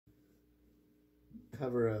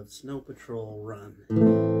cover of Snow Patrol Run.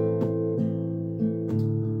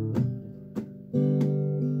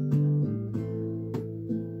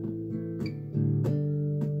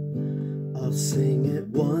 I'll sing it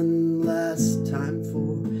one last time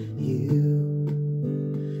for you,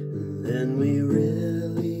 and then we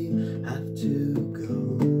really have to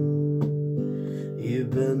go.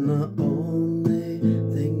 You've been the only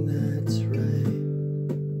thing that's right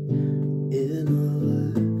in all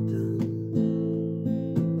I've done,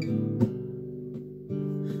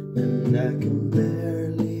 and I can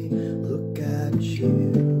barely look at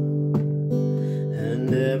you,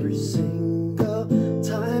 and every single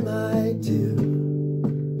time I do,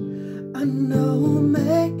 I know we'll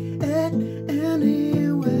make it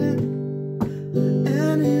anywhere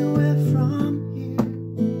from here.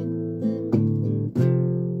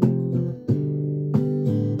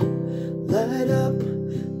 Light up,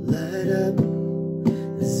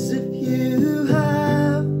 as if you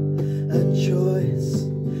have a choice,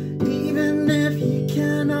 even if you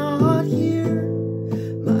cannot hear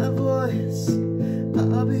my voice.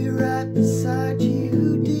 I'll be right beside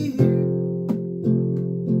you, dear.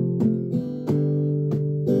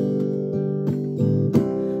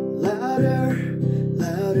 Louder,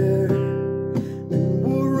 and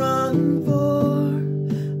we'll run for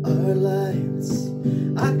our lives.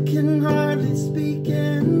 I can hardly speak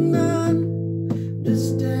and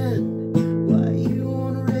understand why you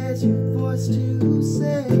won't raise your voice to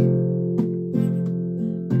say.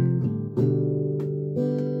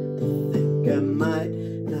 I might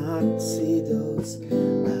not see those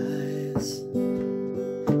eyes,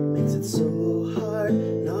 makes it so hard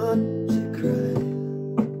not to cry.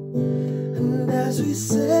 And as we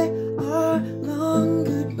say our long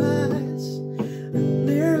goodbyes, I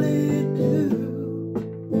nearly do.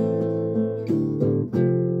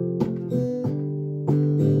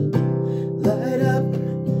 Light up,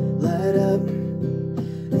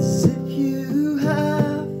 as if you have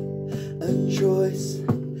a choice,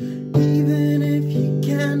 even if you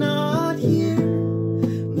cannot hear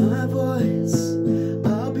my voice.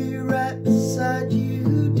 I'll be right beside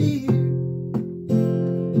you, dear.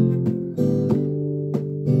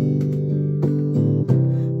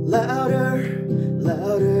 Louder,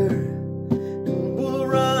 and we'll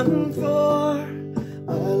run for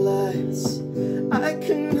our lives. I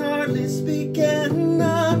can hardly speak and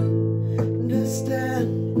understand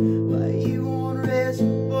why you won't raise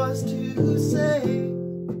your voice to say.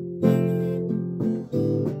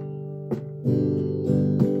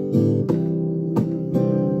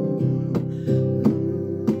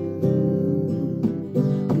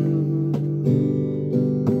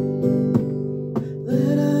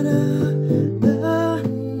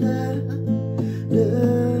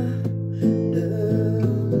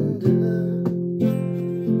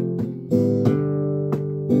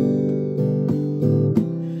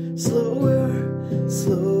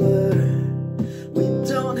 Slower, we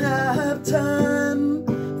don't have time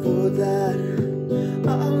for that.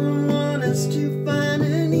 All I want is to find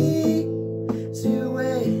an easier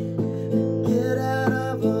way to get out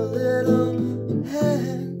of our little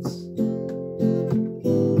heads.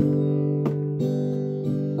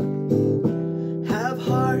 Have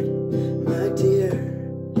heart, my dear,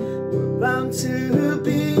 we're bound to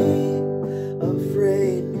be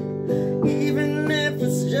afraid, even if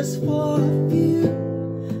it's just for a few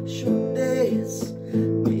short days,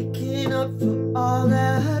 making up for all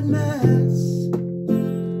that mess.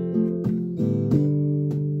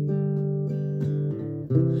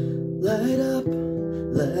 Light up,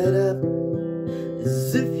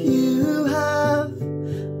 as if you have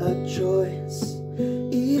a choice,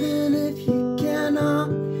 even if you cannot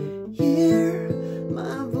hear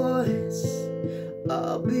my voice.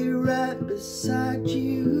 I'll be right beside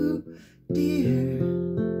you, dear.